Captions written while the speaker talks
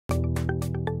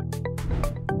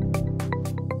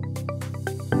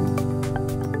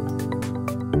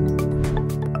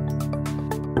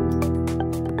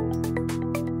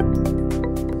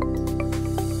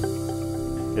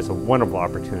a wonderful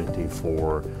opportunity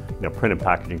for print and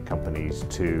packaging companies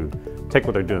to take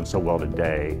what they're doing so well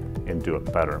today and do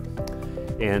it better.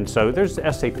 And so there's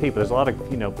SAP, but there's a lot of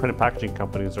print and packaging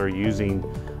companies that are using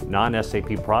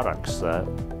non-SAP products that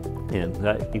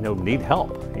need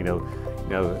help.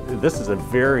 This is a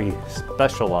very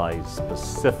specialized,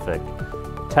 specific,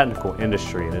 technical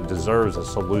industry, and it deserves a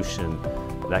solution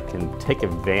that can take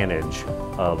advantage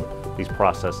of these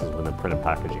processes within print and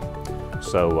packaging.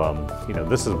 So,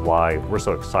 this is why we're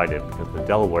so excited, because the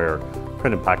Delaware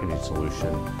print and packaging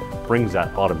solution brings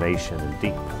that automation and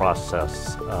deep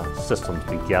process systems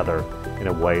together in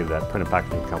a way that print and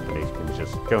packaging companies can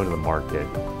just go into the market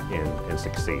and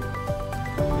succeed.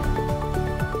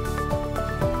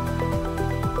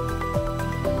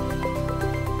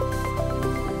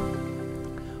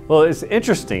 Well, it's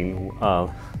interesting.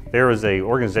 There is an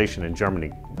organization in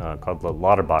Germany called the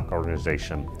Lauterbach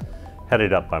organization,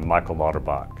 headed up by Michael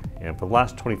Lauterbach. And for the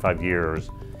last 25 years,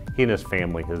 he and his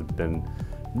family has been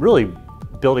really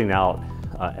building out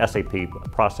SAP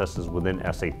processes within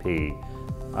SAP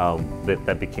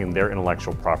that became their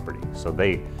intellectual property. So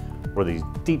they were these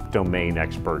deep domain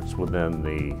experts within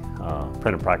the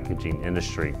print and packaging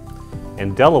industry.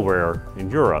 And Delaware in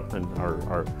Europe, and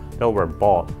our Delaware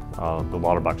bought the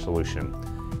Lauterbach solution,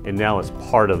 and now it's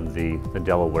part of the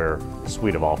Delaware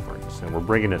suite of offerings. And we're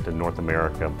bringing it to North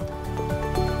America